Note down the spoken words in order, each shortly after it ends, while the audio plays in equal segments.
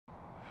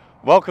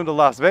Welcome to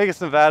Las Vegas,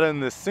 Nevada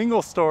in this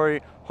single story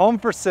home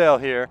for sale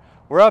here.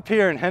 We're up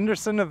here in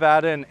Henderson,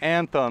 Nevada in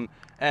Anthem,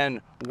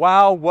 and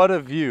wow, what a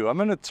view. I'm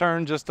gonna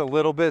turn just a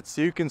little bit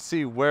so you can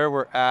see where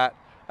we're at.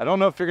 I don't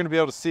know if you're gonna be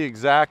able to see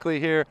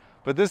exactly here,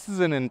 but this is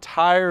an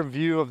entire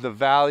view of the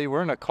valley.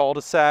 We're in a cul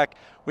de sac.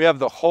 We have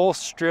the whole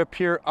strip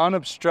here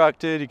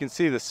unobstructed. You can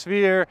see the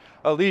Sphere,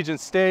 Allegiant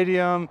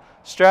Stadium,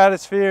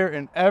 Stratosphere,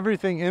 and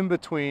everything in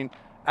between.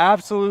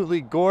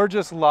 Absolutely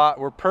gorgeous lot.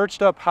 We're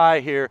perched up high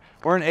here.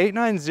 We're in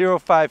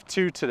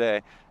 89052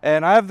 today,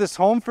 and I have this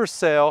home for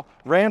sale,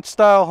 ranch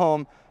style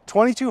home,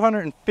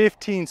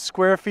 2,215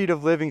 square feet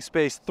of living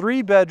space,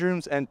 3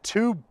 bedrooms and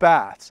 2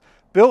 baths,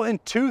 built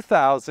in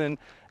 2000.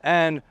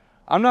 And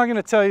I'm not going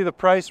to tell you the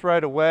price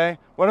right away.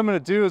 What I'm going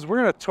to do is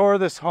we're going to tour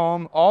this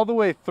home all the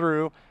way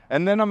through,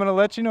 and then I'm going to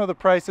let you know the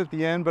price at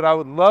the end. But I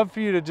would love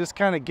for you to just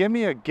kind of give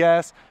me a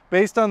guess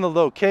based on the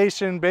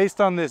location, based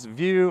on this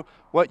view,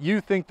 what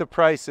you think the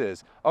price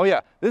is. Oh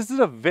yeah, this is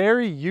a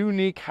very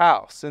unique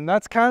house, and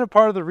that's kind of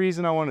part of the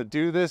reason I want to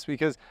do this,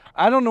 because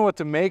I don't know what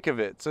to make of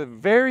it. It's a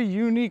very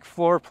unique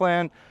floor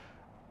plan.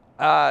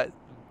 You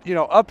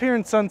know, up here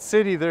in Sun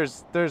City,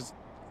 there's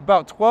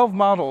about 12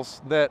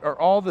 models that are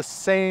all the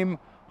same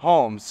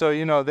home. So,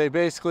 you know, they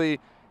basically,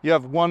 you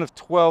have one of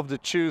 12 to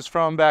choose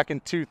from back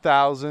in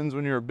 2000s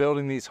when you were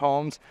building these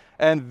homes.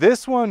 And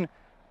this one,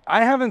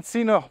 I haven't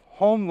seen a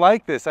home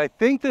like this. I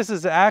think this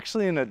is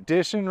actually an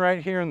addition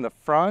right here in the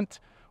front.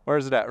 Where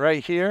is it at?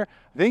 Right here.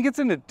 I think it's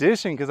an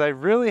addition because I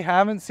really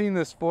haven't seen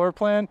this floor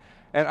plan,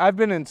 and I've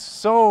been in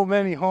so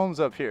many homes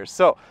up here.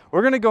 So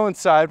we're gonna go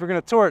inside. We're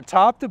gonna tour it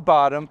top to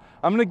bottom.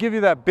 I'm gonna give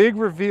you that big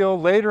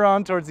reveal later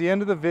on towards the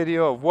end of the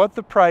video of what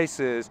the price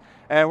is.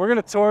 And we're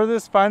gonna tour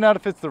this, find out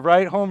if it's the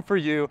right home for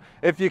you.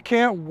 If you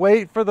can't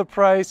wait for the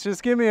price,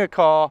 just give me a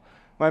call.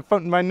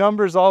 My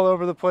number's all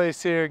over the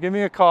place here. Give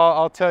me a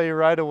call, I'll tell you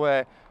right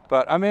away.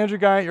 But I'm Andrew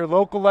Guiant, your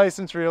local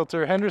licensed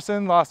realtor,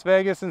 Henderson, Las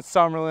Vegas, and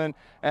Summerlin.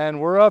 And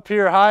we're up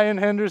here high in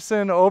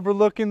Henderson,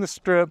 overlooking the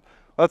strip.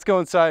 Let's go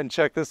inside and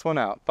check this one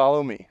out.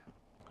 Follow me.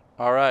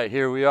 All right,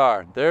 here we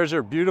are. There's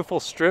your beautiful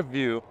strip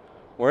view.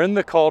 We're in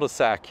the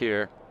cul-de-sac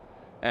here,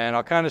 and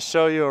I'll kind of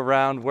show you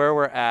around where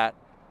we're at.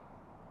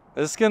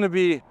 This is gonna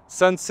be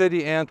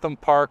City Anthem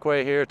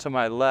Parkway here to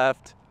my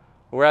left.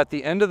 We're at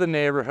the end of the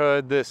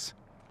neighborhood, this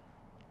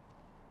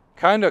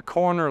kind of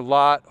corner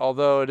lot,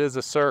 although it is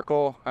a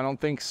circle. I don't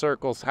think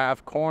circles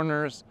have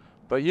corners,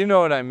 but you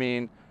know what I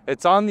mean.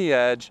 It's on the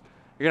edge.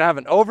 You're gonna have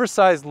an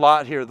oversized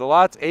lot here. The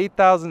lot's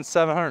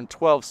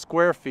 8,712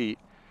 square feet.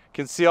 You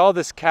can see all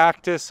this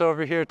cactus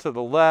over here to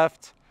the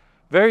left.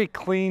 Very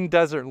clean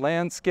desert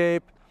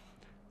landscape.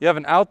 You have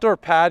an outdoor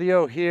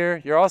patio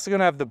here. You're also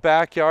gonna have the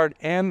backyard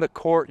and the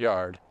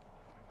courtyard.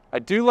 I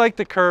do like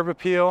the curb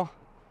appeal.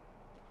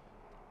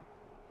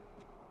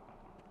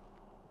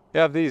 You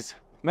have these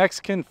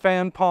Mexican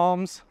fan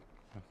palms,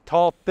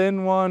 tall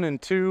thin one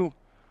and 2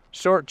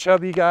 short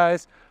chubby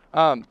guys.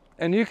 And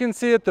you can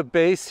see at the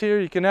base here,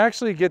 you can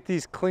actually get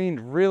these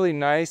cleaned really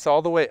nice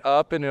all the way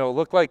up, and it'll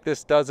look like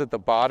this does at the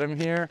bottom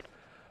here.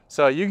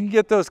 So you can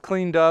get those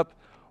cleaned up,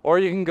 or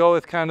you can go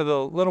with kind of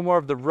the little more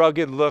of the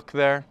rugged look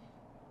there.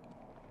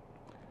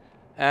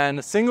 And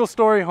a single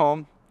story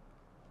home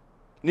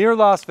near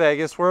Las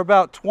Vegas. We're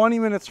about 20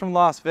 minutes from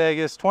Las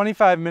Vegas,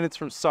 25 minutes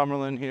from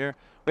Summerlin here.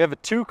 We have a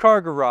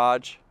 2-car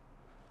garage.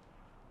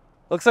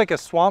 Looks like a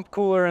swamp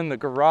cooler in the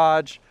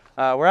garage.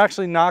 We're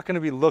actually not going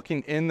to be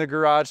looking in the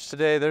garage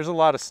today. There's a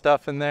lot of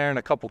stuff in there and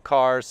a couple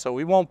cars, so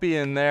we won't be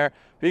in there.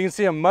 But you can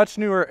see a much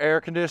newer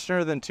air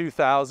conditioner than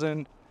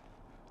 2000.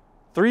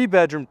 3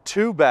 bedroom,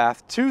 2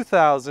 bath,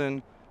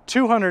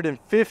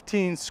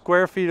 2,215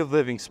 square feet of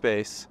living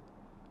space.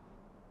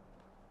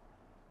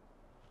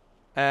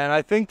 And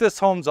I think this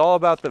home's all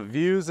about the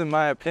views, in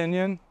my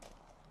opinion.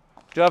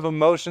 You have a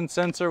motion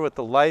sensor with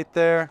the light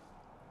there.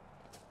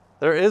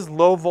 There is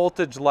low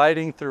voltage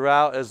lighting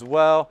throughout as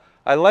well.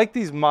 I like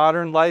these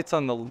modern lights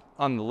on the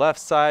left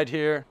side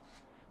here.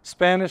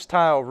 Spanish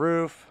tile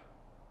roof.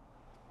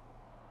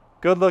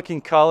 Good looking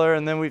color,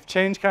 and then we've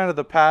changed kind of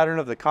the pattern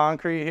of the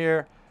concrete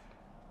here.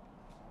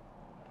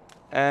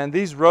 And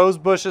these rose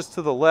bushes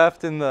to the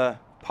left in the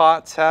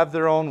pots have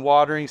their own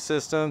watering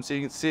system, so you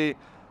can see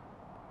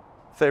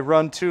if they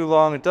run too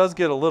long, it does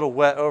get a little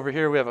wet over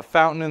here. We have a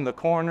fountain in the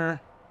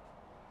corner.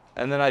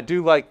 And then I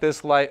do like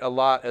this light a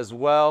lot as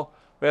well.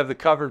 We have the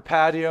covered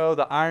patio,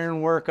 the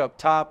ironwork up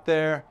top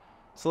there.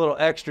 It's a little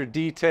extra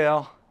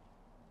detail.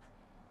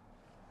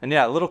 And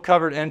yeah, a little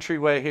covered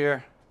entryway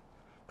here.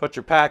 Put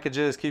your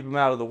packages, keep them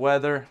out of the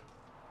weather.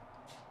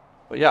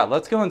 But yeah,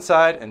 let's go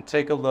inside and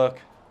take a look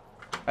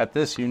at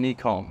this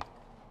unique home.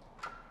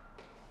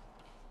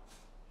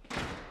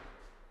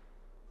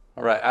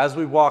 All right, as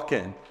we walk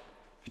in,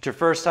 if it's your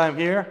first time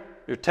here,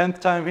 your 10th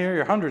time here,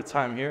 your 100th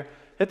time here,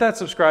 hit that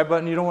subscribe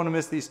button. You don't want to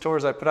miss these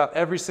tours I put out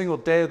every single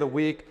day of the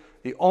week.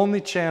 The only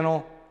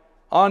channel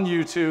on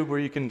YouTube where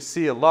you can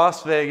see a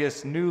Las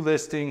Vegas new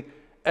listing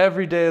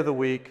every day of the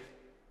week.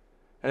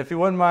 And if you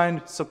wouldn't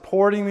mind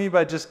supporting me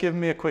by just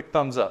giving me a quick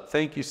thumbs up,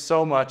 thank you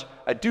so much.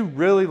 I do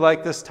really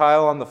like this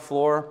tile on the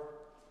floor.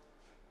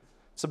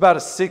 It's about a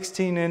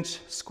 16-inch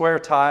square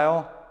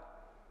tile.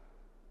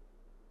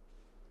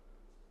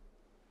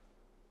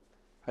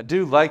 I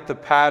do like the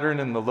pattern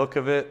and the look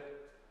of it.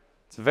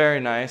 It's very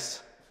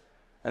nice.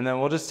 And then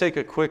we'll just take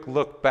a quick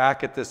look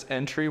back at this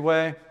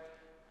entryway.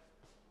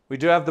 We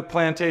do have the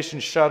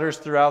plantation shutters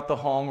throughout the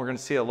home. We're going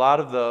to see a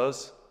lot of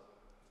those.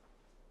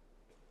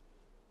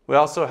 We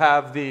also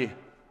have the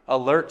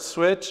alert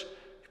switch.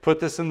 You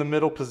put this in the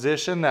middle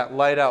position, that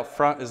light out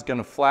front is going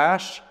to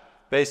flash,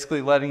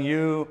 basically letting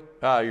you,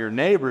 your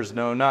neighbors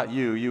know, not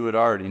you, you would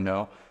already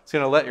know. It's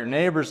going to let your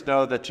neighbors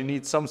know that you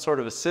need some sort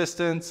of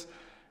assistance.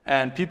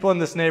 And people in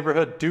this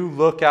neighborhood do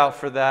look out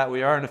for that.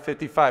 We are in a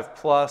 55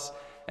 plus,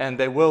 and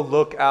they will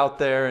look out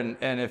there. And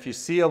if you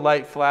see a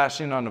light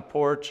flashing on the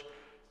porch,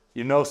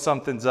 you know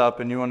something's up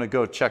and you want to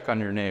go check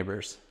on your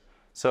neighbors.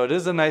 So it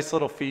is a nice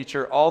little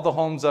feature. All the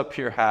homes up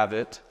here have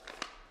it.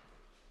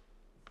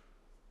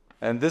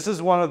 And this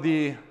is one of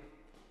the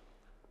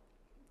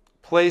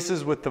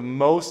places with the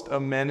most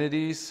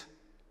amenities.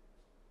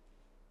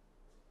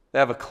 They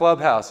have a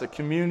clubhouse, a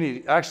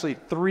community, actually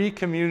 3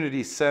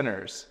 community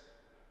centers.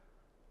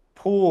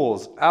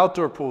 Pools,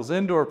 outdoor pools,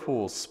 indoor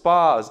pools,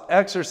 spas,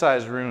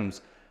 exercise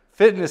rooms,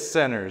 fitness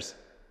centers,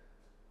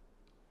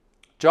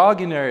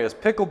 jogging areas,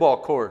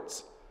 pickleball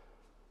courts,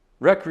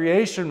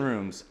 recreation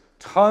rooms,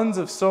 tons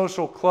of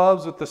social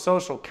clubs with the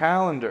social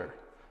calendar,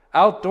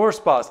 outdoor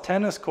spas,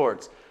 tennis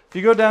courts. If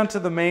you go down to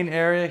the main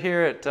area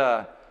here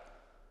at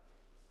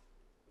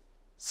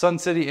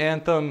City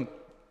Anthem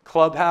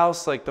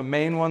clubhouse, like the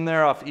main one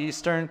there off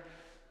Eastern,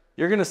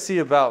 you're going to see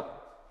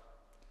about,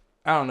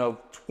 I don't know,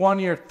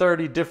 20 or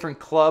 30 different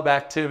club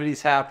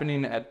activities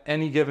happening at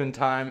any given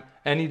time,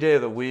 any day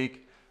of the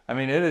week. I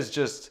mean, it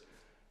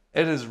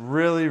is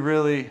really,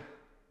 really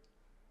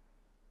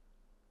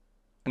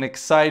an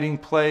exciting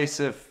place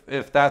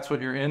if that's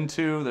what you're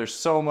into. There's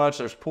so much.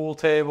 There's pool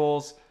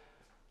tables,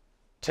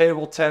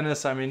 table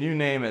tennis, I mean, you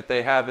name it,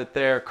 they have it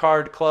there.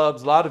 Card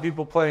clubs, a lot of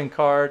people playing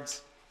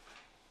cards,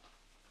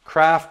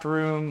 craft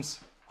rooms,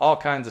 all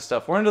kinds of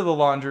stuff. We're into the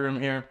laundry room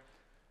here.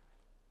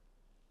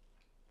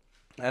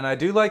 And I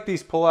do like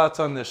these pullouts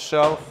on this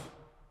shelf.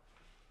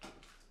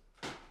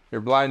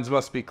 Your blinds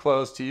must be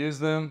closed to use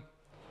them.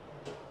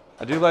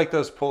 I do like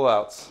those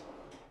pullouts.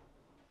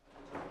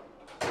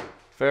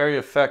 Very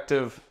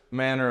effective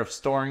manner of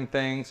storing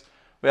things.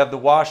 We have the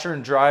washer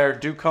and dryer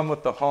do come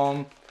with the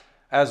home,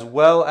 as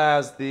well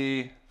as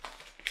the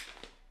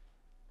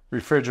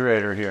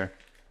refrigerator here,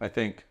 I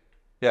think.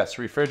 Yes,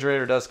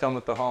 refrigerator does come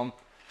with the home.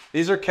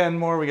 These are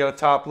Kenmore. We got a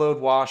top load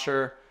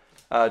washer,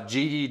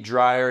 GE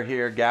dryer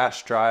here,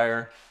 gas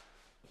dryer,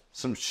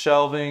 some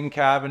shelving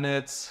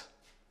cabinets.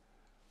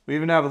 We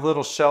even have a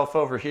little shelf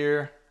over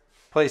here,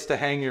 place to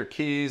hang your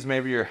keys,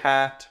 maybe your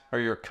hat or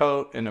your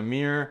coat, and a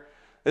mirror.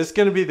 This is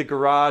going to be the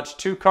garage,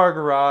 2-car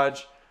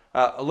garage,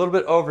 a little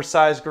bit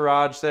oversized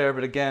garage there,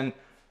 but again,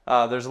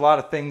 there's a lot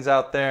of things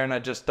out there and I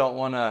just don't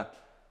want to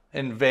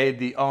invade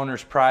the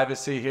owner's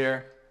privacy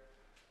here.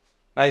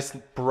 Nice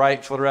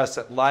bright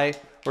fluorescent light.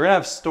 We're going to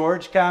have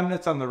storage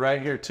cabinets on the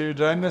right here too.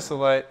 Did I miss a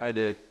light? I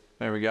did.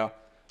 There we go.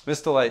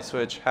 Missed a light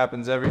switch.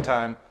 Happens every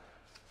time.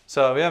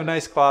 So we have a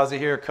nice closet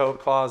here, coat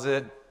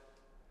closet.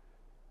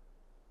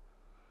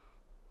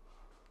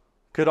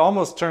 Could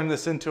almost turn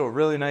this into a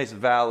really nice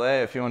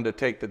valet if you wanted to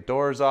take the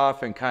doors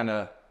off and kind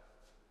of,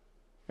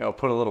 you know,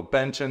 put a little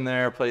bench in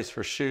there, place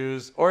for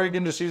shoes, or you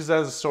can just use it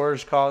as a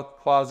storage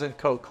closet,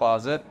 coat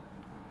closet.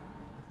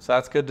 So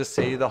that's good to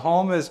see. The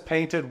home is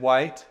painted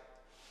white.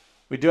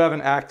 We do have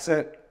an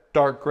accent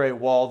dark gray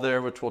wall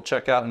there, which we'll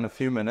check out in a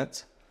few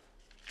minutes.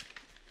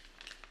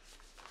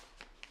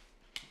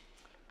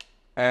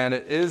 And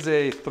it is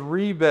a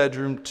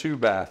 3-bedroom,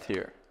 2-bath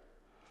here.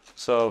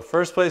 So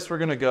first place we're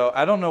gonna go,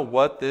 I don't know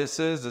what this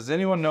is. Does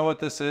anyone know what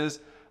this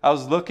is? I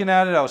was looking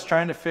at it, I was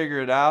trying to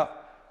figure it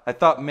out. I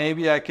thought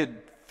maybe I could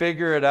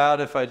figure it out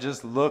if I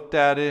just looked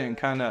at it and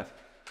kind of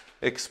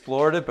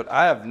explored it, but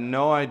I have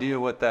no idea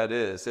what that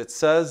is. It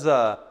says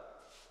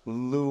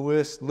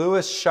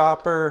Louis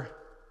Shopper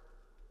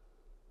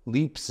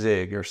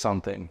Leipzig or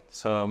something.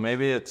 So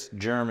maybe it's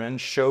German,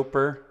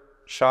 Shopper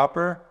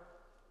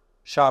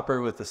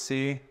with a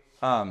C.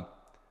 Do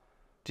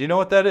you know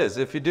what that is?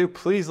 If you do,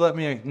 please let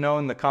me know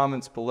in the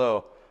comments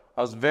below.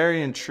 I was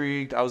very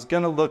intrigued. I was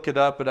gonna look it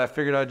up, but I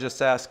figured I'd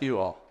just ask you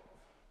all,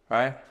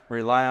 right?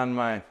 Rely on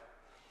my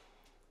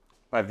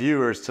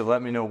viewers to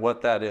let me know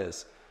what that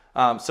is.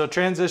 So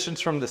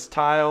transitions from this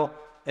tile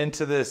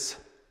into this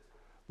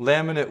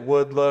laminate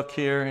wood look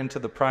here into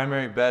the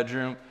primary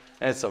bedroom.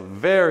 And it's a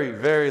very,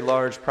 very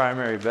large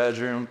primary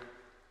bedroom.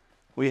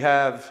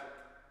 I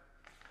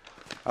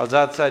was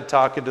outside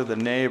talking to the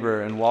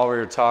neighbor, and while we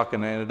were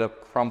talking, I ended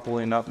up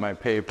crumpling up my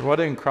paper. Well, I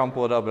didn't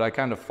crumple it up, but I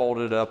kind of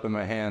folded it up in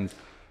my hand.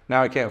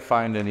 Now I can't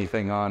find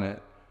anything on it.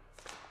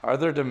 Are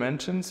there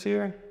dimensions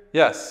here?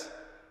 Yes,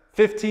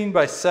 15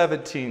 by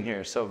 17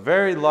 here. So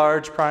very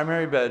large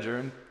primary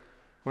bedroom.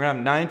 We're gonna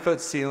have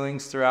 9-foot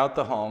ceilings throughout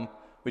the home.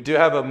 We do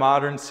have a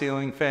modern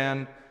ceiling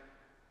fan.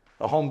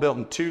 A home built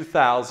in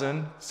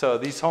 2000. So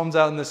these homes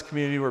out in this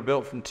community were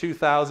built from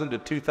 2000 to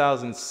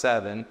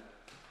 2007.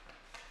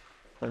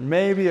 There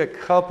may be a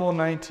couple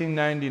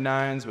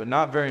 1999s, but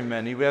not very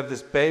many. We have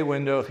this bay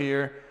window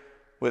here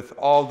with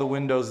all the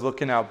windows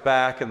looking out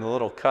back and the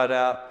little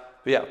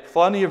cutout. But yeah,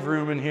 plenty of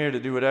room in here to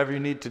do whatever you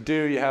need to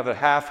do. You have a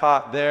half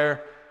hot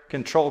there,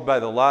 controlled by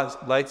the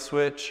light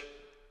switch.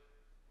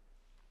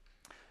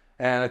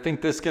 And I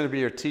think this is going to be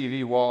your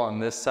TV wall on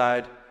this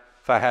side,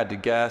 if I had to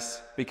guess.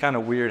 It'd be kind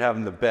of weird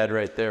having the bed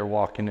right there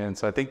walking in.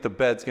 So I think the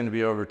bed's going to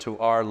be over to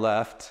our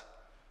left.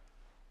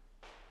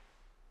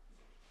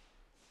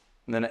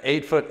 And then an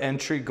 8-foot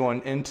entry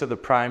going into the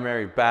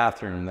primary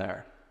bathroom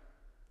there.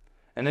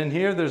 And in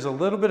here, there's a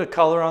little bit of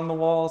color on the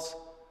walls.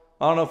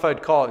 I don't know if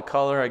I'd call it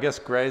color. I guess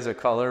gray is a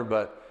color,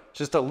 but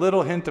just a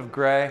little hint of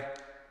gray.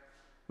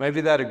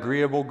 Maybe that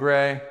agreeable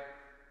gray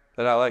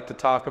that I like to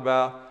talk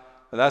about.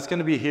 But that's going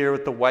to be here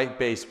with the white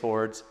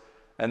baseboards.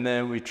 And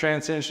then we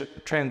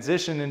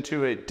transition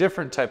into a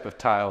different type of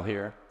tile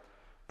here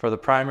for the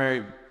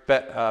primary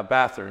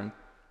bathroom.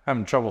 I'm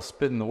having trouble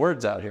spitting the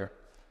words out here.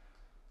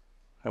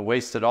 I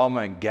wasted all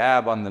my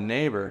gab on the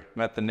neighbor.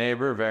 Met the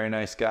neighbor, very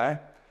nice guy.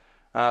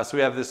 So we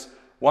have this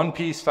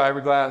one-piece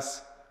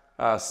fiberglass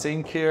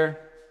sink here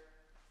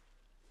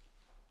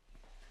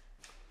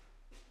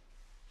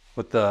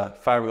with the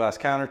fiberglass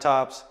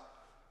countertops.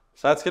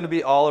 So that's going to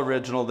be all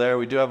original there.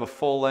 We do have a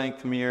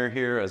full-length mirror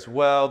here as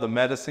well, the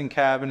medicine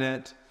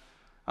cabinet.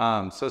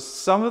 So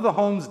some of the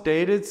home's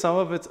dated, some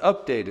of it's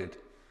updated.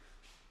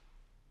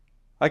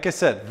 Like I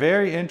said,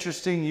 very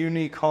interesting,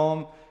 unique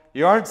home.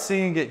 You aren't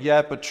seeing it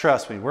yet, but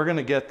trust me, we're going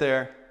to get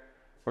there.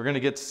 We're going to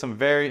get to some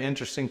very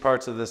interesting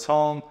parts of this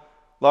home.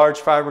 Large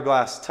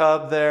fiberglass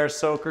tub there,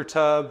 soaker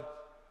tub,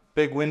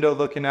 big window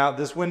looking out.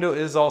 This window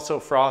is also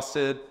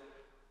frosted,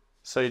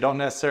 so you don't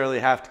necessarily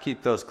have to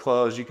keep those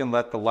closed. You can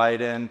let the light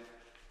in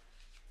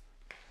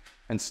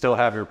and still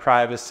have your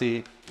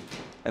privacy.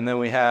 And then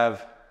we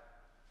have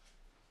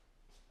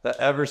the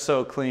ever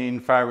so clean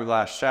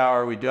fiberglass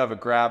shower. We do have a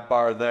grab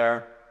bar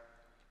there.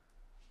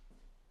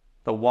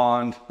 The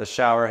wand, the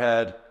shower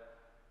head.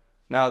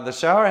 Now the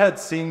shower head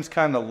seems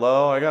kind of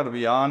low, I gotta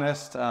be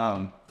honest.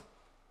 I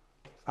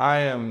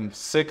am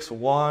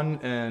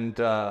 6'1",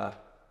 and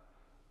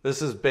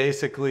this is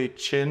basically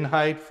chin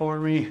height for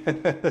me.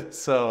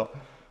 So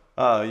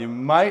you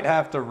might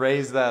have to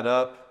raise that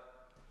up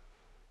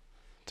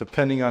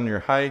depending on your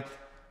height.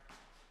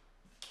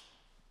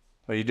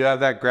 But you do have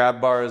that grab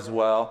bar as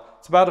well.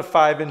 It's about a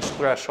 5-inch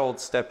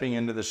threshold stepping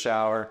into the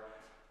shower.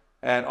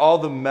 And all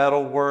the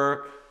metal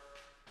work,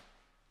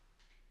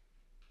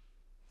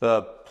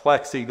 the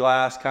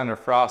plexiglass kind of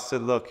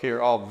frosted look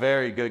here, all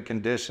very good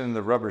condition,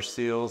 the rubber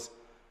seals.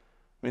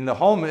 I mean, the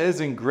home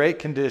is in great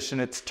condition.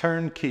 It's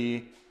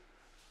turnkey.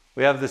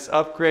 We have this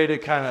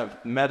upgraded kind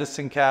of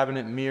medicine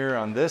cabinet mirror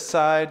on this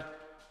side.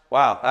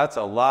 Wow, that's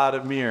a lot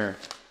of mirror.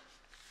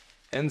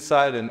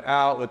 Inside and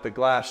out with the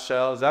glass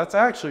shelves. That's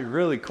actually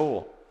really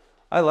cool.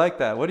 I like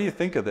that. What do you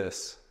think of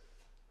this?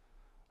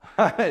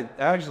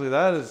 Actually,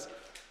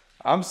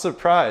 I'm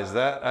surprised.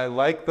 I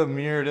like the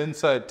mirrored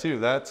inside too.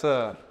 That's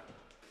a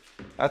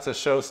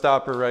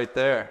showstopper right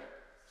there.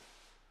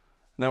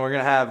 And then we're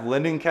gonna have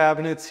linen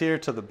cabinets here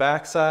to the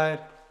back side.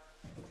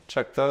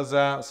 Check those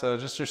out. So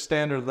just your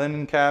standard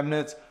linen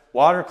cabinets.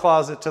 Water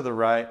closet to the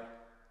right.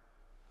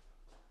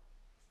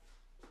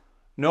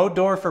 No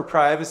door for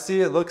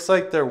privacy. It looks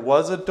like there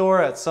was a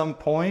door at some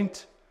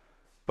point,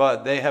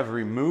 but they have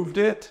removed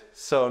it.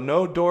 So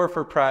no door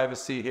for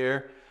privacy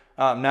here.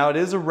 Now it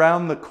is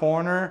around the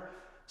corner,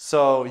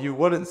 so you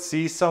wouldn't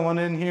see someone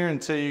in here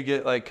until you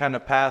get like kind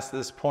of past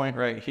this point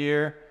right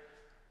here.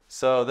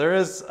 So there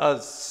is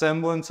a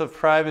semblance of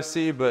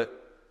privacy, but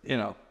you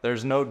know,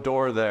 there's no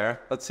door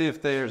there. Let's see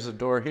if there's a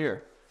door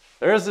here.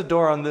 There is a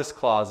door on this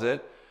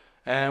closet,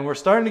 and we're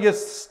starting to get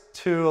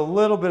to a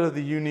little bit of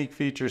the unique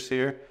features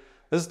here.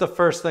 This is the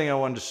first thing I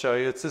wanted to show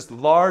you. It's this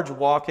large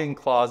walk-in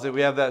closet.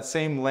 We have that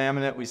same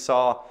laminate we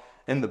saw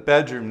in the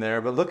bedroom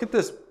there, but look at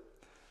this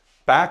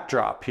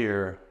backdrop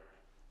here.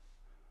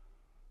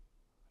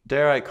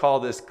 Dare I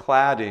call this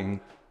cladding?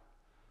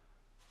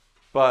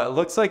 But it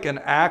looks like an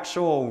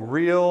actual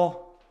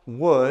real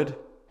wood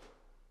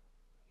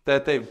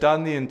that they've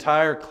done the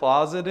entire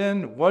closet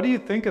in. What do you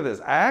think of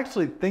this? I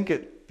actually think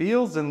it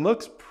feels and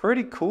looks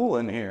pretty cool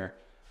in here.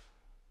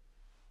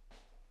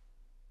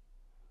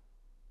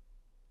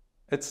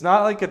 It's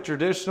not like a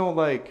traditional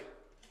like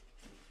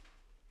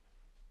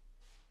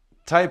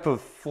type of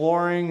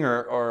flooring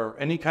or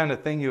any kind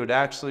of thing you would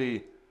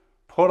actually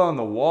put on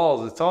the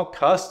walls. It's all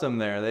custom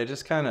there. They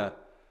just kind of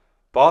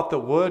bought the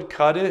wood,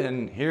 cut it,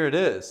 and here it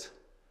is.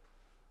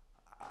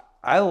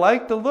 I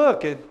like the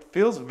look. It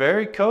feels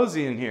very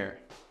cozy in here.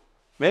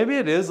 Maybe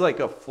it is like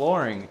a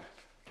flooring.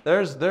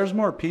 There's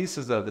more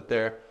pieces of it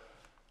there.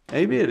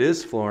 Maybe it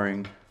is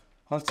flooring.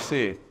 Let's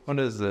see. What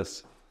is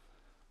this?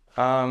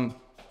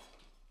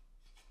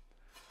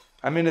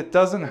 I mean, it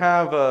doesn't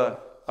have a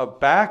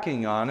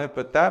backing on it,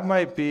 but that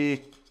might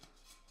be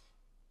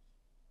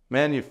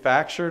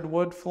manufactured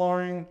wood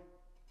flooring.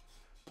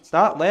 It's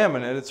not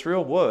laminate, it's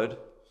real wood.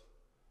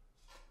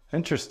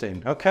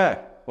 Interesting. Okay,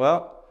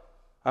 well,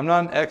 I'm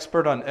not an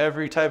expert on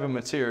every type of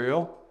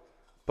material,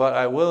 but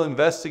I will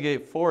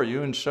investigate for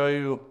you and show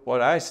you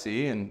what I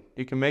see, and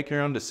you can make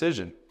your own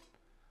decision.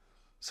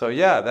 So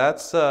yeah,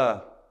 that's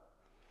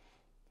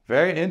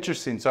very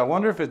interesting. So I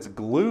wonder if it's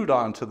glued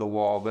onto the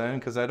wall then,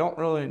 because I don't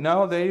really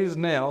know. They use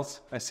nails.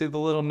 I see the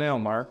little nail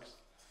marks.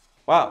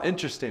 Wow,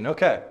 interesting.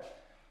 Okay,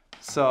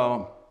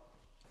 so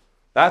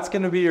that's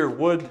going to be your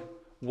wood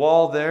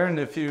wall there, and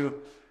if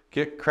you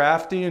get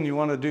crafty and you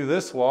want to do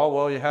this wall,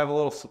 well, you have a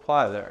little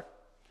supply there.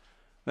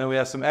 Then we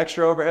have some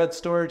extra overhead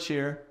storage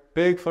here,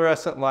 big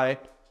fluorescent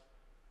light,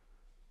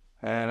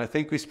 and I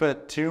think we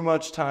spent too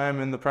much time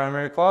in the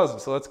primary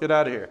closet, so let's get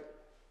out of here.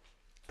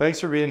 Thanks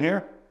for being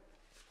here.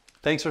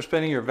 Thanks for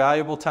spending your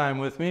valuable time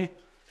with me.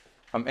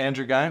 I'm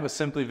Andrew Guiant with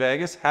Simply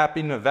Vegas.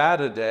 Happy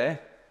Nevada Day.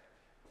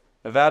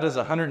 Nevada's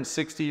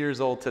 160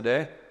 years old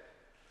today.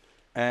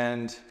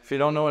 And if you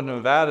don't know what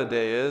Nevada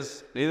Day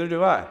is, neither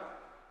do I.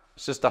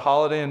 It's just a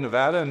holiday in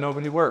Nevada and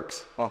nobody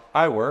works. Well,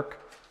 I work,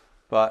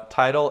 but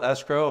title,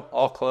 escrow,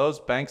 all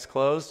closed, banks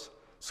closed,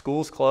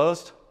 schools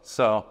closed.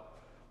 So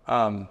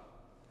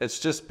it's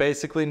just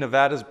basically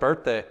Nevada's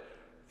birthday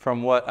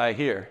from what I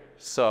hear.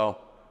 So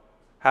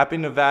happy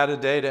Nevada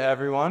Day to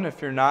everyone. If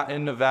you're not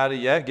in Nevada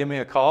yet, give me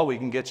a call. We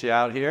can get you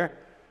out here.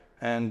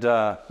 And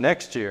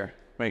next year,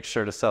 make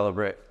sure to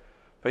celebrate.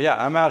 But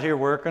yeah, I'm out here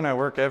working. I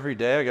work every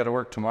day. I got to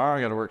work tomorrow.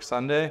 I got to work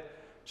Sunday.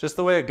 It's just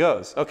the way it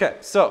goes. Okay,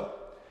 so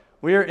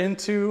we are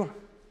into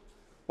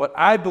what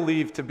I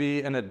believe to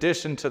be an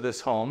addition to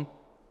this home,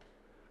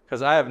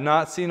 because I have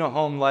not seen a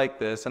home like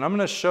this. And I'm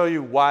going to show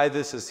you why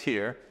this is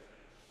here.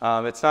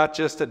 It's not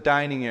just a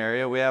dining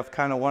area. We have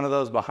kind of one of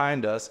those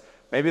behind us.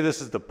 Maybe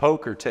this is the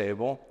poker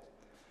table,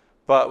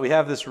 but we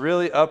have this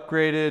really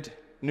upgraded,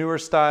 newer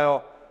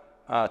style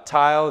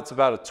tile. It's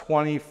about a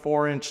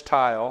 24-inch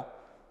tile,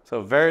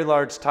 so very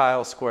large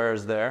tile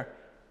squares there.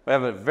 We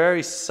have a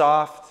very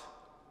soft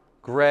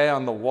gray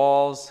on the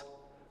walls,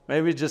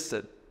 maybe just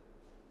a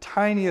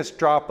tiniest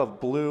drop of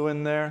blue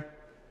in there.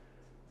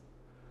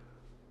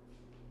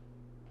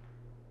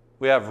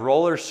 We have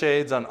roller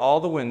shades on all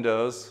the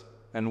windows.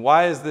 And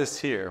why is this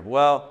here?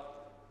 Well,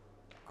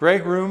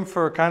 great room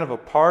for kind of a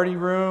party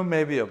room,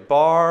 maybe a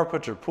bar,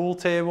 put your pool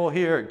table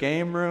here, a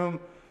game room.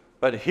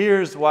 But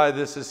here's why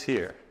this is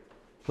here.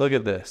 Look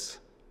at this.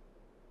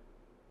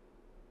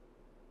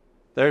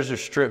 There's your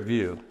strip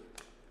view.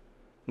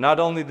 Not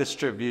only the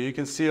strip view, you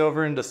can see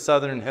over into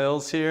Southern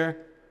Hills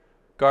here.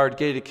 Guard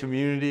gated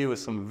community with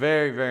some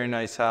very, very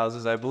nice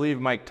houses. I believe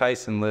Mike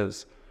Tyson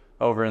lives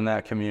over in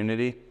that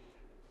community.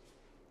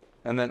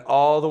 And then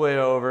all the way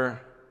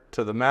over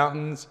to the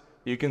mountains,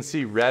 you can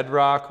see Red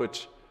Rock,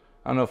 which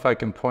I don't know if I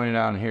can point it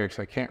out in here because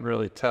I can't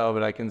really tell,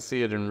 but I can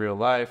see it in real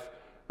life.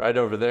 Right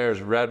over there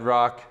is Red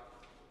Rock,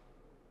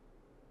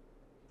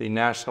 the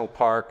national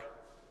park.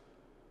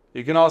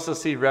 You can also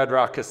see Red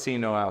Rock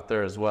Casino out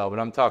there as well, but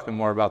I'm talking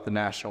more about the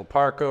national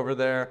park over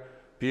there.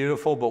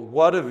 Beautiful, but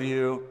what a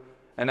view.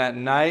 And at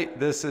night,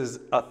 this is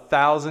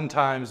 1,000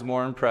 times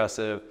more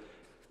impressive.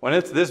 When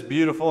it's this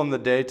beautiful in the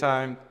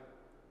daytime,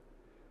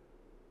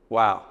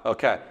 wow,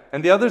 okay.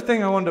 And the other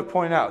thing I wanted to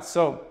point out,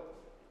 so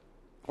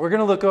we're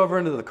gonna look over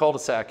into the Cul De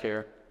Sac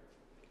here,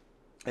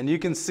 and you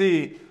can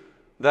see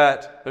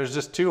that there's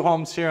just two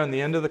homes here on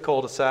the end of the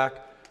Cul De Sac.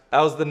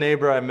 That was the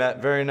neighbor I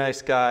met, very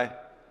nice guy.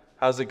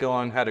 How's it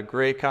going? Had a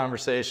great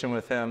conversation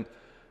with him.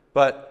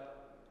 But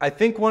I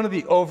think one of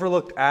the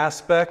overlooked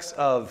aspects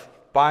of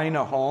buying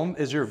a home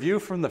is your view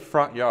from the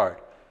front yard.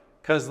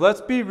 Because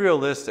let's be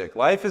realistic,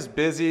 life is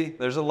busy,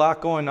 there's a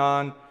lot going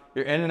on,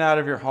 you're in and out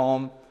of your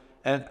home.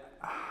 And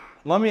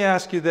let me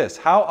ask you this,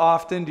 how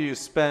often do you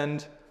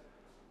spend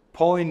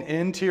pulling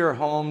into your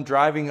home,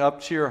 driving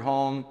up to your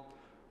home,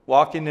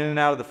 walking in and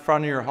out of the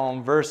front of your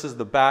home versus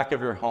the back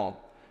of your home?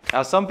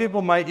 Now, some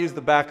people might use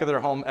the back of their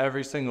home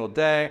every single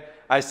day.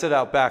 I sit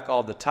out back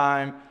all the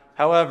time.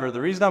 However,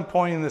 the reason I'm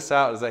pointing this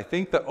out is I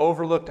think the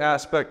overlooked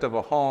aspect of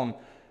a home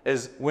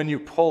is when you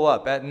pull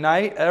up. At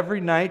night,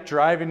 every night,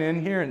 driving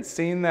in here and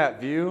seeing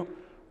that view,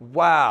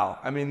 wow.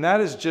 I mean,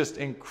 that is just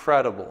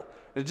incredible.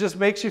 It just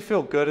makes you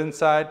feel good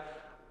inside.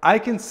 I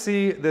can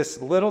see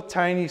this little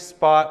tiny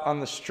spot on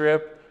the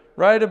strip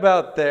right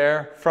about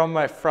there from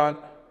my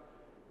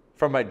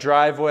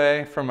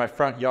driveway, from my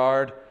front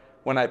yard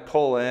when I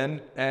pull in.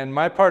 And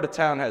my part of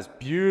town has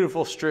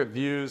beautiful strip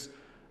views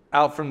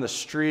out from the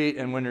street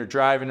and when you're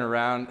driving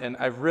around, and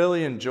I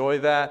really enjoy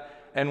that.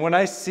 And when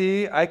I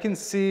can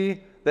see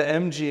the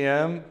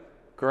MGM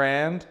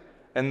Grand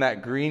and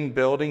that green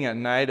building at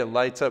night, it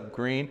lights up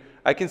green.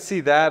 I can see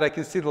that, I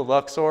can see the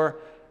Luxor,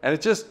 and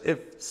it's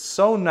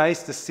so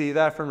nice to see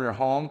that from your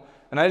home.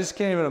 And I just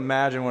can't even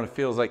imagine what it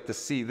feels like to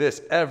see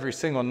this every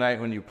single night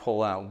when you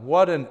pull out.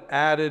 What an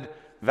added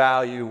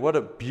value, what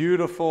a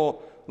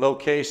beautiful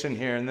location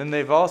here. And then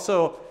they've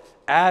also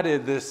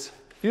added this,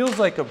 feels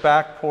like a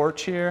back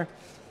porch here,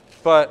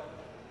 but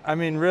I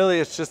mean, really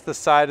it's just the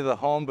side of the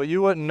home, but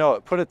you wouldn't know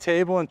it. Put a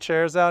table and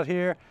chairs out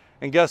here,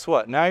 and guess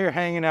what? Now you're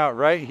hanging out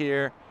right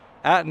here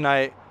at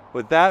night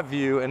with that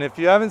view. And if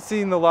you haven't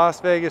seen the Las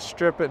Vegas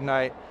Strip at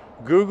night,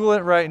 Google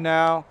it right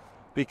now,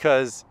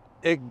 because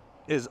it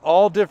is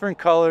all different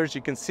colors.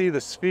 You can see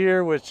the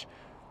sphere, which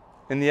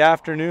in the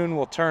afternoon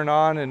will turn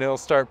on and it'll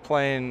start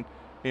playing,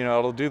 you know,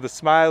 it'll do the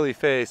smiley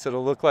face.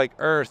 It'll look like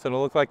earth.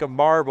 It'll look like a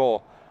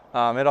marble.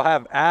 It'll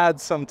have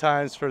ads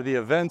sometimes for the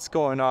events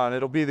going on.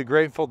 It'll be the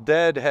Grateful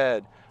Dead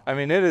head. I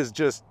mean, it is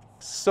just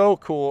so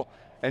cool.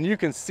 And you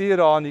can see it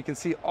all, and you can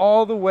see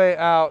all the way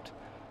out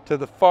to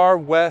the far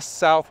west,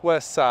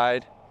 southwest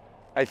side.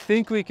 I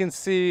think we can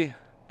see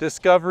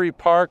Discovery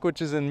Park,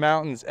 which is in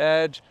Mountain's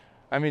Edge.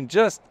 I mean,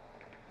 just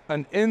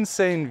an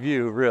insane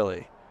view,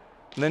 really.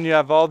 And then you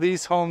have all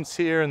these homes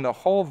here, and the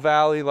whole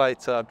valley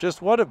lights up.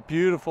 Just what a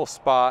beautiful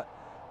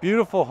spot,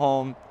 beautiful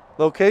home.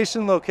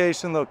 Location,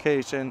 location,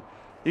 location.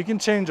 You can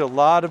change a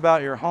lot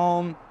about your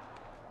home.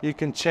 You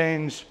can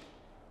change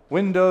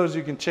windows,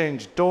 you can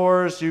change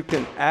doors, you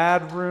can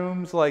add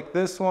rooms like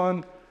this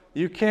one.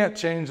 You can't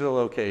change the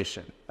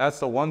location. That's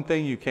the one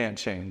thing you can't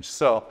change.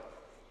 So,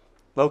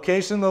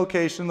 location,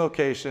 location,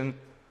 location.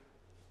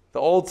 The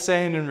old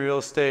saying in real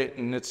estate,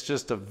 and it's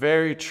just a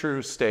very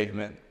true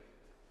statement.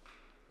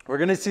 We're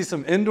gonna see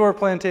some indoor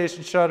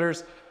plantation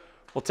shutters.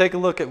 We'll take a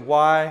look at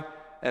why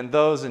and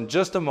those in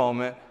just a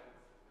moment.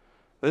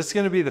 This is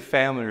gonna be the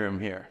family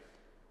room here.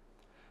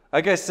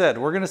 Like I said,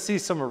 we're gonna see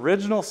some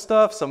original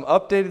stuff, some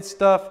updated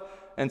stuff,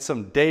 and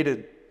some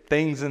dated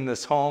things in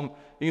this home.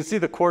 You can see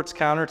the quartz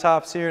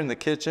countertops here in the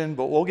kitchen,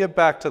 but we'll get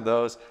back to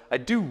those. I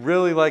do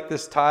really like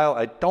this tile.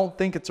 I don't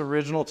think it's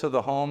original to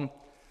the home.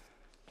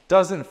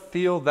 Doesn't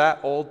feel that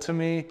old to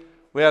me.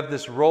 We have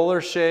this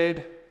roller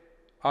shade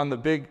on the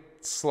big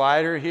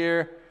slider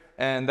here,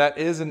 and that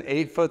is an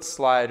 8-foot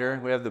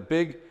slider. We have the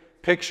big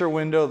picture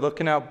window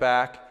looking out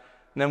back,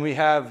 and then we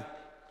have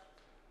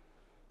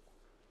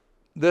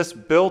this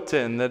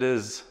built-in that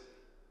is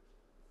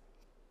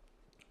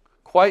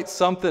quite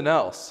something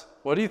else.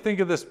 What do you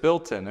think of this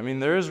built-in? I mean,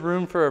 there is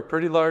room for a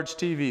pretty large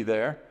TV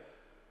there.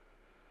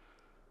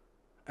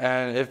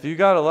 And if you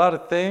got a lot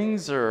of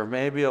things, or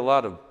maybe a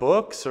lot of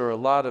books, or a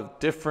lot of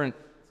different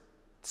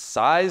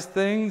size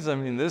things, I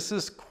mean, this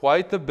is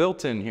quite the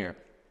built-in here.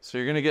 So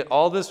you're gonna get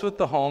all this with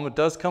the home. It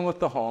does come with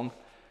the home.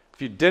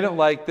 If you didn't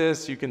like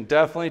this, you can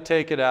definitely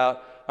take it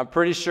out. I'm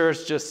pretty sure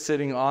it's just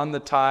sitting on the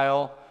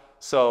tile.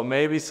 So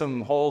maybe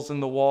some holes in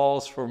the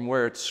walls from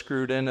where it's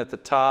screwed in at the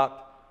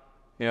top.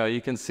 You know, you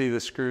can see the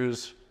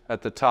screws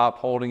at the top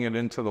holding it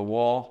into the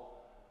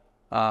wall.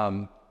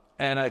 And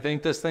I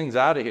think this thing's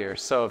out of here.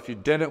 So if you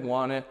didn't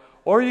want it,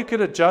 or you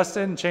could adjust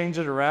it and change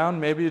it around.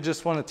 Maybe you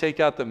just want to take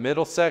out the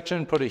middle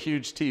section, put a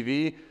huge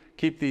TV,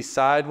 keep these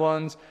side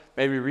ones,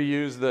 maybe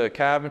reuse the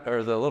cabinet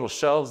or the little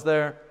shelves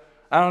there.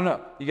 I don't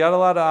know. You got a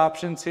lot of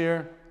options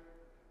here.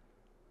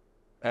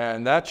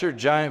 And that's your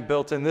giant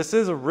built-in. This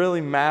is a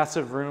really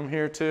massive room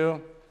here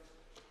too.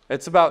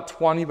 It's about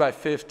 20 by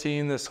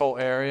 15, this whole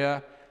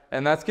area.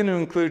 And that's going to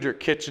include your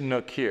kitchen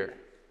nook here.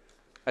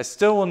 I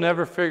still will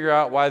never figure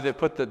out why they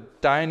put the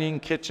dining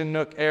kitchen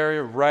nook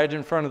area right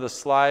in front of the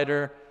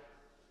slider.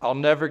 I'll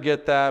never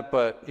get that,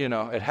 but you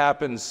know, it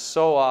happens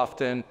so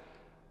often.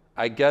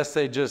 I guess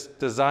they just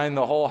design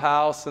the whole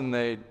house and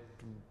they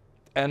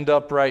end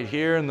up right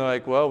here and they're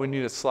like, well, we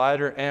need a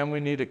slider and we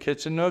need a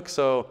kitchen nook,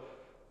 so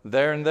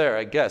there and there,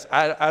 I guess.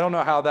 I don't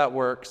know how that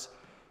works,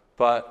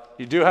 but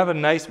you do have a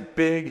nice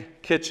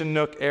big kitchen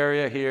nook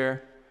area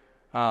here.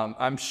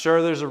 I'm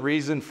sure there's a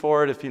reason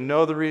for it. If you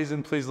know the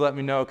reason, please let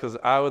me know, because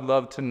I would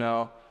love to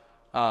know.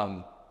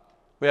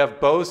 We have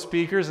Bose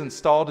speakers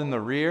installed in the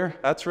rear.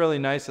 That's really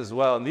nice as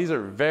well, and these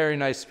are very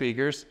nice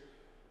speakers.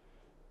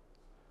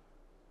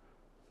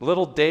 A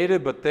little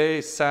dated, but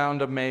they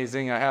sound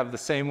amazing. I have the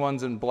same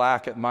ones in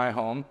black at my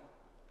home.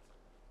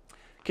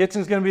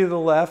 Kitchen's gonna be to the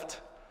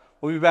left.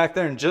 We'll be back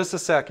there in just a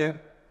second.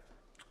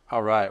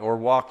 All right, we're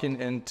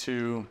walking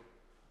into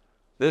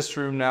this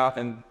room now,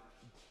 and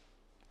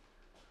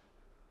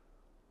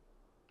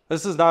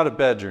this is not a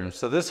bedroom.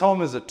 So this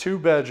home is a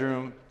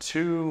 2-bedroom,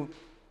 two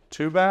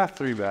bath,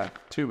 3 bath,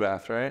 2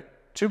 bath, right?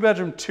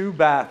 2-bedroom, 2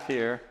 bath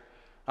here.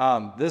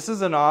 This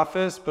is an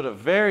office, but a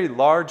very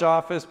large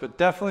office, but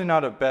definitely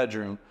not a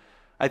bedroom.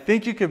 I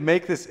think you could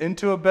make this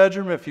into a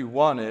bedroom if you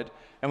wanted.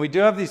 And we do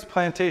have these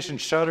plantation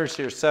shutters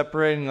here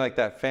separating like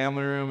that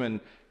family room and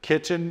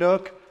kitchen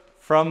nook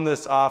from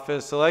this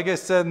office. So like I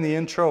said in the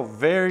intro,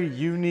 very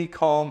unique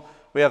home.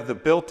 We have the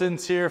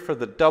built-ins here for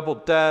the double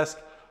desk,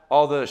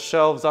 all the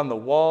shelves on the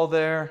wall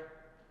there,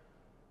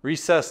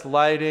 recessed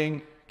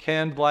lighting,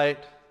 canned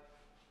light.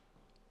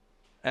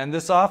 And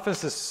this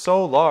office is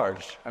so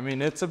large. I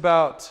mean, it's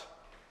about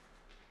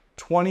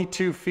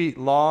 22 feet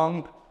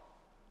long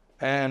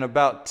and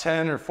about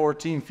 10 or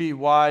 14 feet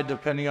wide,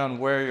 depending on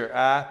where you're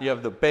at. You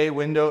have the bay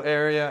window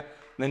area, and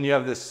then you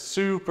have this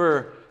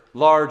super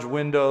large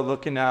window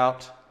looking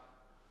out.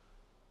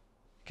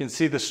 You can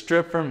see the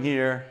strip from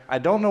here. I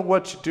don't know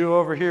what you do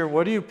over here.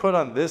 What do you put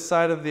on this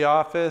side of the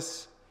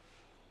office?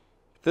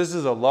 This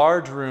is a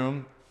large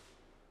room.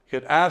 You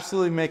could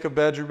absolutely make a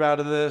bedroom out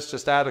of this.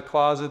 Just add a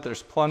closet.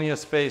 There's plenty of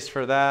space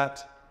for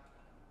that.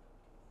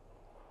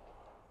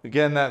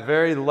 Again, that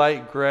very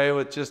light gray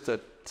with just a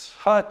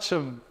touch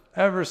of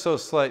ever so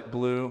slight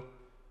blue.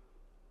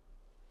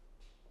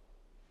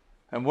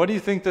 And what do you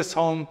think this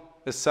home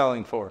is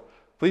selling for?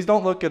 Please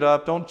don't look it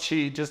up. Don't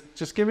cheat.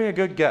 Just give me a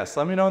good guess.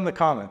 Let me know in the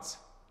comments.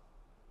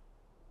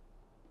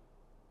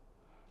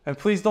 And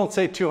please don't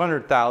say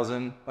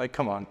 200,000. Like,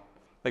 come on.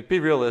 Like, be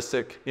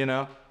realistic, you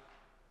know?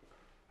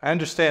 I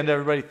understand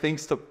everybody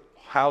thinks the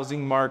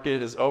housing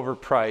market is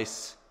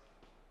overpriced.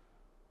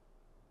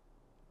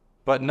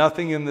 But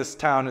nothing in this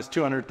town is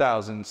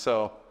 200,000,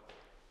 so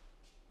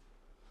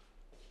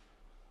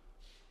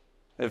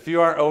if you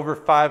are over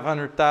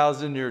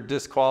 500,000, you're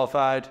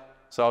disqualified.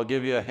 So I'll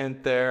give you a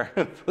hint there.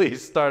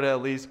 Please start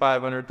at least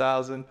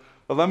 500,000.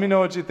 But let me know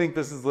what you think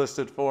this is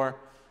listed for.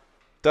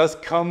 Does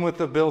come with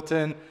a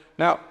built-in.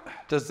 Now,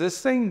 does this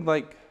thing,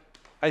 like,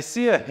 I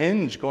see a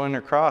hinge going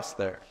across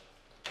there.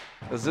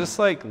 Does this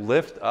like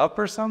lift up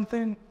or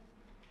something?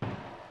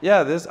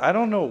 Yeah, this, I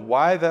don't know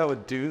why that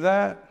would do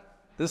that.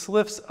 This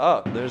lifts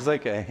up. There's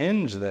like a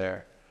hinge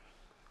there.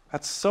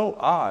 That's so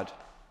odd.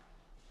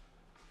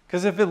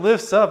 Because if it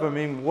lifts up, I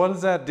mean, what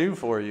does that do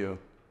for you?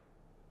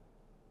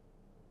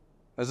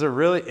 Is there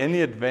really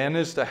any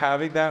advantage to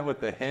having that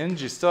with the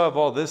hinge? You still have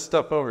all this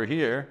stuff over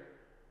here.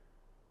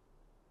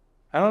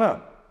 I don't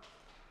know.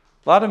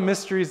 A lot of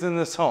mysteries in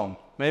this home.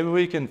 Maybe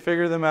we can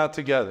figure them out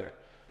together.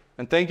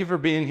 And thank you for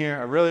being here.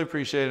 I really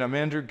appreciate it. I'm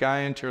Andrew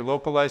Guiant, your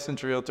local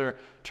licensed realtor,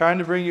 trying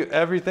to bring you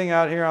everything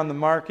out here on the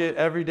market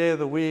every day of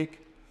the week,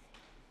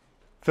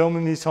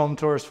 filming these home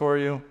tours for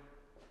you.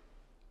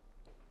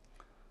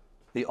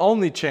 The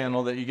only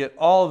channel that you get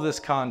all of this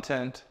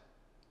content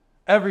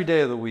every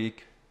day of the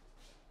week.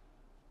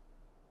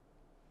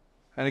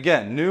 And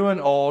again, new and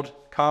old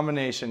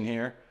combination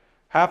here.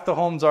 Half the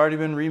home's already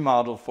been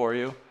remodeled for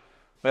you.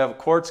 We have a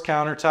quartz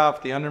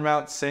countertop, the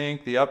undermount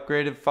sink, the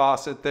upgraded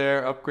faucet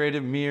there,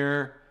 upgraded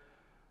mirror.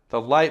 The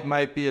light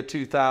might be a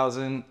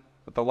 2000,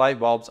 but the light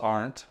bulbs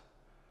aren't.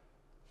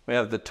 We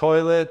have the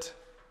toilet.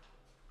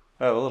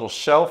 We have a little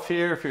shelf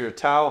here for your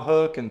towel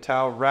hook and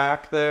towel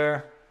rack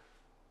there.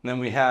 And then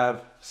we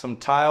have some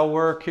tile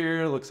work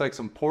here. Looks like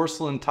some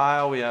porcelain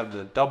tile. We have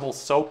the double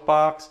soap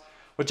box,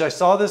 which I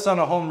saw this on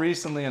a home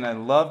recently and I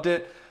loved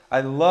it. I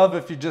love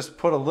if you just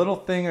put a little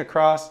thing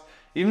across,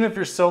 even if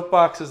your soap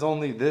box is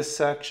only this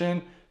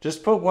section,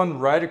 just put one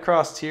right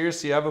across here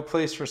so you have a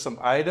place for some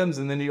items,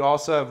 and then you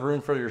also have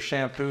room for your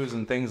shampoos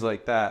and things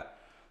like that.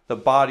 The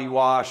body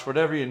wash,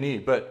 whatever you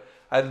need. But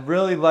I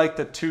really like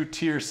the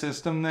two-tier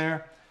system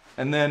there.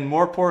 And then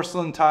more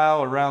porcelain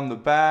tile around the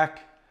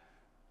back.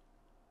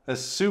 A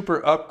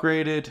super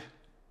upgraded.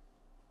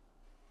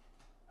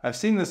 I've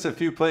seen this a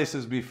few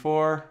places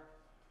before.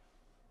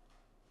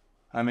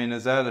 I mean,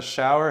 is that a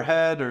shower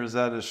head or is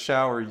that a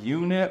shower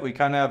unit? We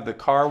kind of have the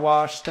car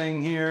wash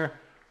thing here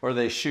where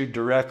they shoot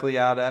directly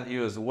out at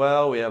you as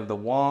well. We have the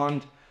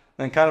wand,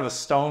 then kind of a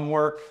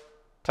stonework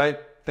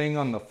type thing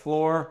on the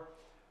floor.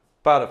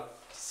 About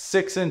a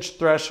 6-inch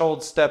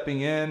threshold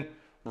stepping in.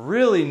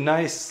 Really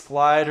nice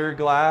slider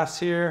glass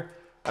here.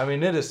 I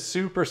mean, it is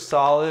super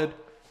solid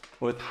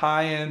with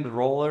high-end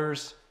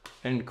rollers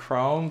and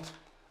chromed.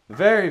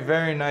 Very,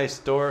 very nice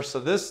door. So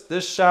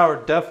this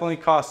shower definitely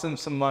cost them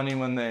some money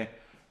when they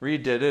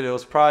redid it. It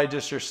was probably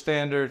just your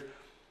standard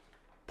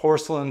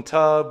porcelain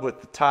tub with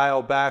the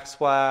tile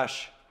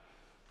backsplash.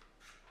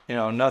 You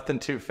know, nothing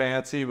too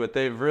fancy, but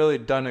they've really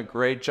done a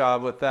great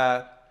job with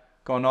that.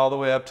 Going all the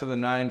way up to the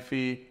 9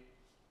 feet.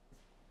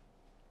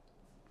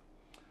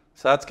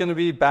 So that's gonna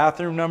be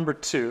bathroom number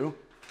 2.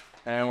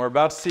 And we're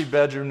about to see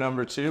bedroom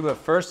number 2, but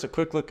first a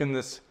quick look in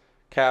this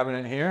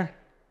cabinet here.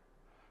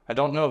 I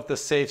don't know if the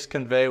safes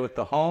convey with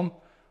the home.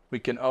 We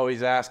can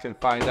always ask and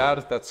find out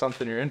if that's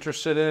something you're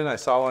interested in. I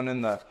saw one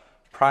in the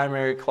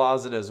primary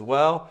closet as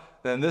well.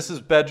 Then this is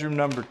bedroom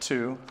number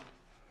 2.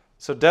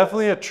 So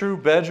definitely a true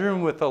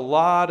bedroom with a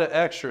lot of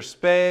extra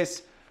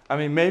space. I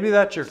mean, maybe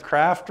that's your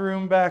craft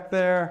room back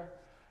there.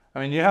 I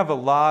mean, you have a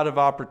lot of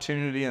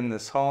opportunity in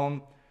this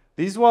home.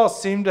 These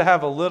walls seem to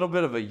have a little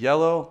bit of a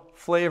yellow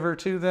flavor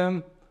to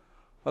them.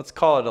 Let's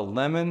call it a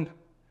lemon.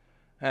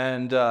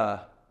 And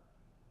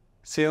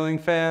ceiling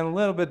fan, a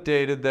little bit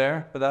dated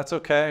there, but that's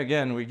okay.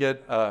 Again, we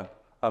get a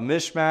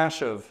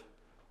mishmash of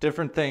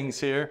different things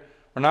here.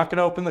 We're not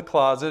gonna open the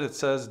closet. It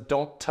says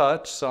don't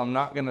touch, so I'm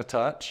not gonna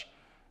touch.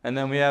 And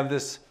then we have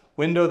this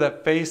window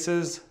that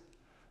faces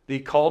the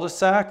Cul De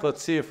Sac.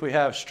 Let's see if we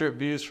have strip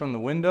views from the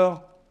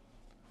window.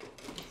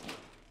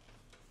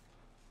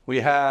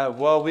 We have,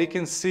 well, we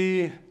can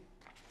see,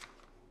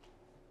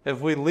 if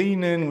we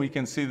lean in, we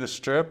can see the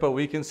strip, but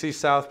we can see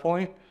South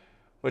Point,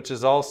 which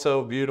is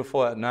also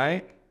beautiful at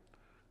night.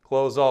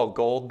 Glow's all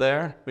gold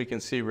there. We can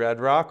see Red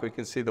Rock. We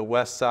can see the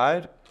west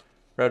side,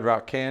 Red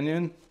Rock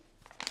Canyon.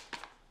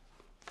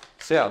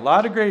 So yeah, a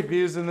lot of great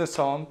views in this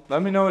home.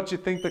 Let me know what you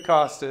think the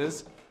cost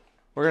is.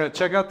 We're gonna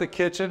check out the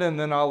kitchen and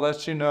then I'll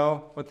let you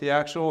know what the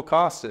actual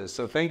cost is.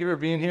 So thank you for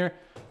being here.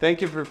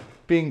 Thank you for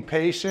being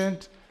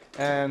patient,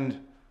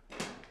 and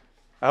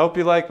I hope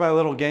you like my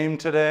little game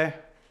today.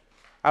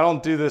 I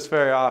don't do this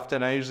very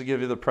often. I usually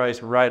give you the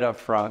price right up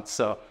front.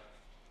 So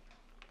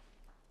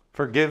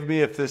forgive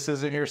me if this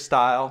isn't your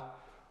style.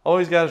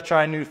 Always got to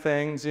try new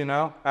things, you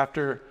know.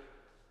 After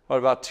what,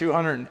 about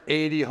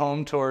 280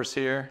 home tours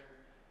here.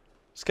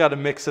 Just got to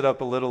mix it up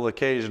a little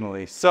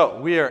occasionally. So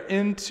we are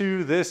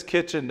into this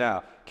kitchen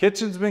now.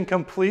 Kitchen's been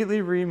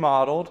completely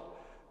remodeled.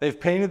 They've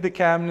painted the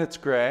cabinets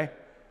gray.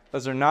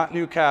 Those are not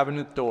new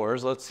cabinet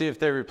doors. Let's see if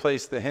they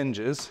replaced the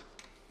hinges.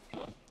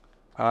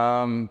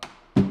 I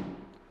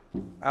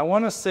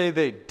want to say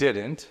they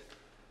didn't.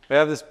 We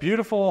have this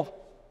beautiful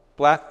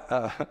black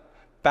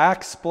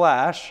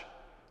backsplash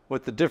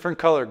with the different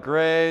color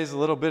grays, a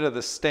little bit of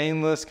the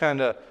stainless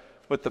kind of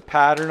with the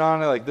pattern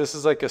on it. Like this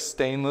is like a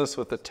stainless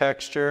with the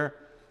texture.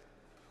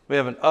 We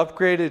have an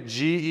upgraded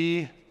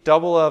GE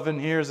double oven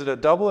here. Is it a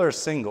double or a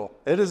single?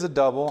 It is a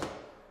double.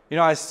 You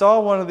know, I saw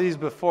one of these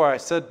before. I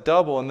said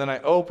double, and then I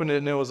opened it,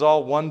 and it was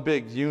all one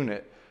big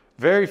unit.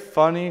 Very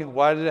funny.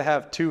 Why did it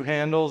have two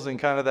handles in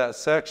kind of that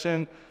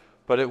section?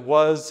 But it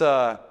was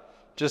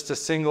just a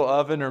single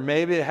oven, or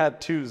maybe it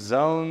had two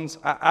zones.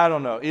 I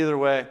don't know. Either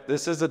way,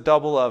 this is a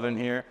double oven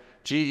here.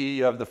 GE,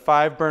 you have the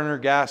 5-burner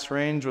gas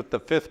range with the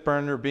 5th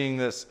burner being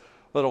this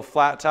little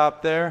flat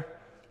top there.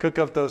 Cook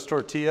up those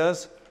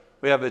tortillas.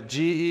 We have a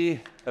GE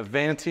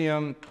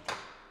Avantium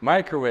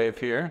microwave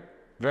here.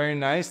 Very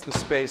nice, the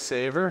space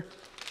saver.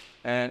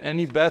 And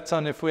any bets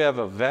on if we have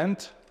a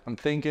vent? I'm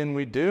thinking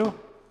we do.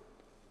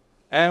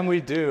 And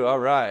we do, all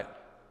right.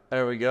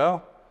 There we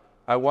go.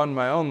 I won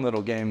my own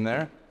little game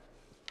there.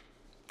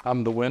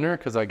 I'm the winner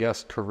because I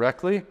guessed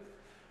correctly.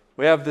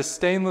 We have this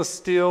stainless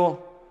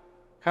steel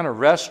kind of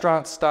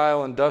restaurant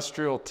style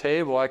industrial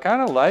table. I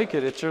kind of like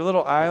it. It's your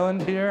little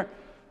island here.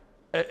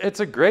 It's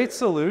a great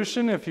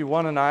solution if you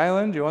want an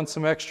island, you want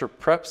some extra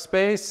prep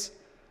space.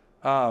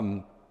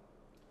 And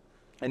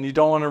you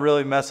don't want to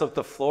really mess up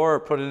the floor or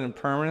put it in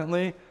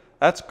permanently.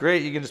 That's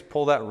great. You can just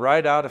pull that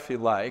right out if you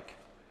like.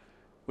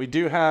 We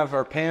do have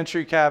our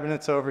pantry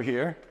cabinets over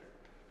here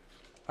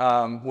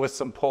with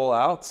some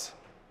pull-outs.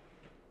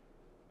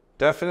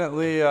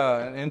 Definitely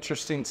an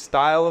interesting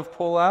style of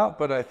pull-out,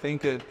 but I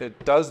think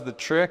it does the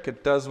trick.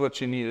 It does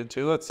what you need it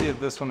to. Let's see if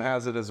this one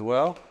has it as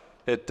well.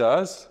 It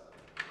does.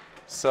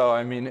 So,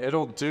 I mean,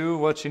 it'll do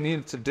what you need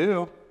it to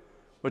do,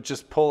 which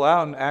is pull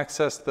out and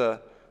access the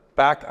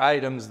back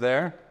items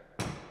there.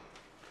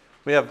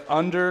 We have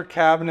under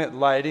cabinet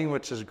lighting,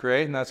 which is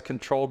great, and that's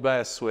controlled by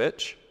a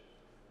switch.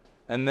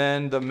 And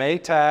then the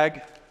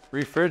Maytag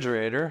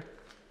refrigerator.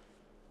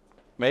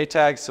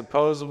 Maytags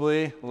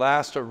supposedly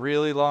last a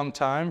really long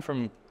time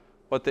from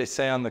what they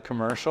say on the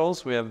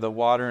commercials. We have the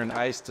water and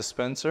ice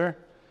dispenser.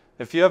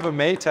 If you have a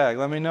Maytag,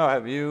 let me know.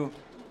 Have you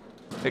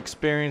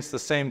experienced the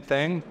same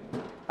thing?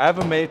 I have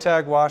a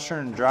Maytag washer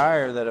and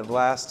dryer that have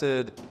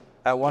lasted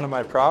at one of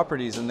my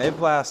properties, and they've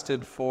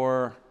lasted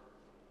for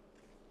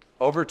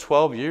over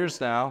 12 years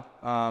now.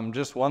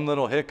 Just one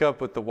little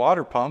hiccup with the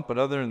water pump, but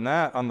other than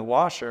that, on the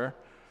washer,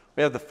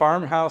 we have the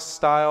farmhouse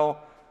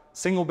style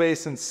single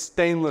basin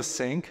stainless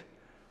sink.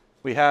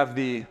 We have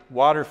the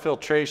water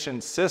filtration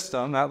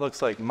system. That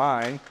looks like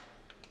mine.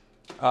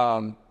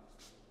 There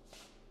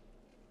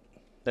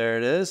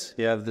it is.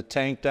 You have the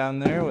tank down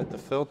there with the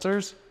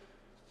filters,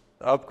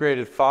 the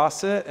upgraded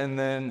faucet, and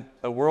then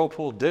a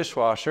Whirlpool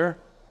dishwasher.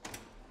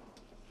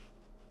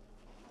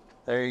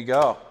 There you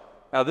go.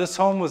 Now this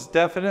home was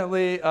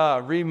definitely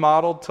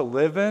remodeled to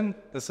live in.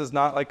 This is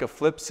not like a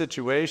flip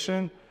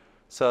situation.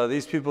 So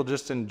these people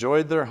just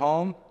enjoyed their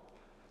home.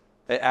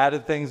 They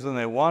added things when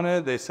they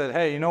wanted. They said,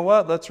 hey, you know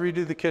what? Let's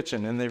redo the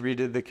kitchen. And they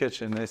redid the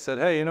kitchen. They said,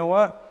 hey, you know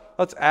what?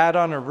 Let's add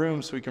on a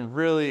room so we can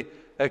really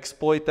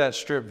exploit that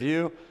strip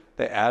view.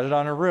 They added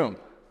on a room.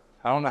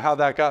 I don't know how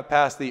that got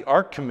past the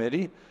art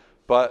committee,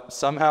 but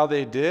somehow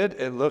they did.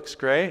 It looks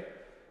great.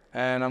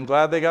 And I'm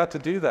glad they got to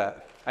do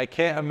that. I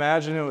can't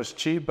imagine it was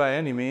cheap by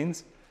any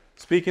means.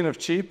 Speaking of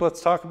cheap,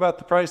 let's talk about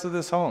the price of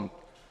this home.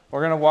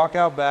 We're gonna walk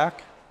out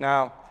back.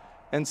 Now,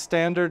 in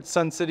standard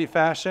Sun City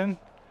fashion,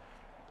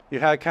 you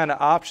had kind of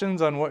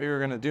options on what you were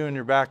gonna do in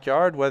your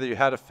backyard, whether you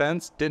had a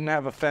fence, didn't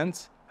have a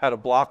fence, had a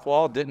block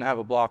wall, didn't have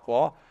a block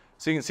wall.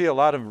 So you can see a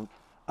lot of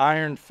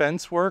iron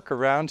fence work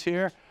around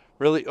here.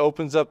 Really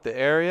opens up the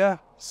area.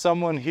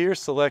 Someone here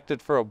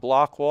selected for a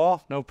block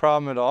wall, no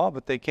problem at all,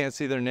 but they can't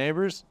see their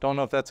neighbors. Don't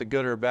know if that's a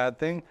good or a bad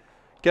thing.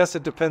 Guess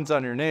it depends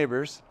on your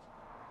neighbors.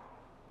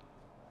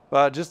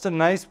 Just a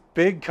nice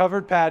big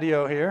covered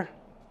patio here.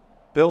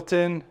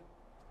 Built-in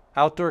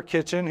outdoor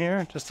kitchen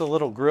here, just a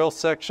little grill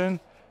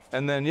section.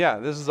 And then, yeah,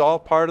 this is all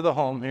part of the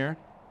home here.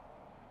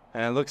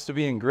 And it looks to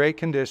be in great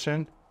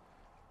condition.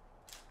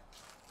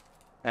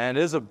 And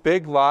it is a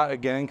big lot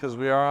again, because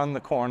we are on the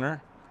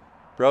corner.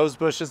 Rose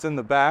bushes in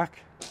the back.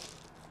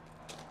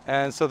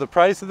 And so the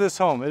price of this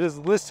home, it is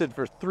listed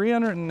for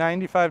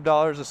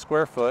 $395 a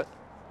square foot.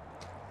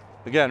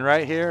 Again,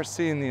 right here,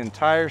 seeing the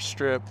entire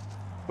strip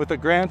with a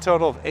grand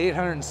total of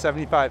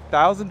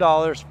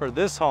 $875,000 for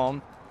this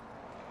home.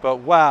 But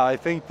wow, I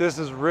think this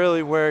is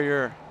really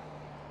where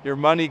your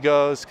money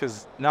goes,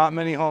 because not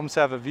many homes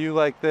have a view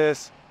like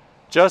this.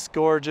 Just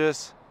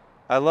gorgeous.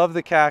 I love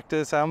the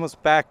cactus. I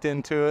almost backed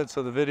into it,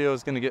 so the video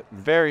is going to get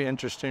very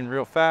interesting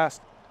real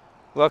fast.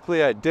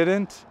 Luckily I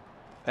didn't,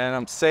 and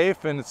I'm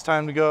safe, and it's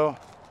time to go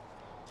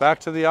back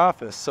to the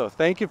office. So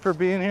thank you for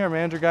being here. I'm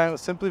Andrew Guiant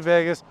with Simply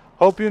Vegas.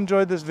 Hope you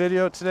enjoyed this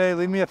video today.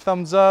 Leave me a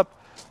thumbs up.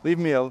 Leave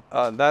me a,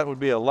 that would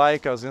be a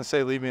like. I was gonna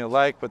say leave me a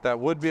like, but that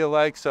would be a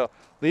like. So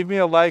leave me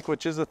a like,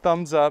 which is a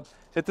thumbs up.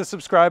 Hit the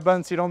subscribe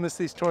button so you don't miss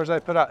these tours I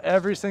put out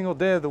every single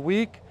day of the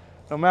week,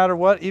 no matter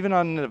what, even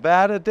on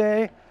Nevada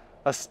Day,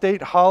 a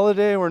state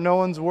holiday where no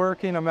one's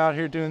working. I'm out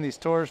here doing these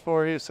tours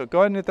for you. So go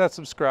ahead and hit that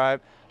subscribe.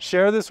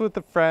 Share this with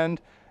a friend,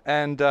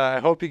 and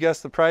I hope you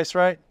guessed the price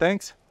right.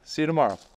 Thanks. See you tomorrow.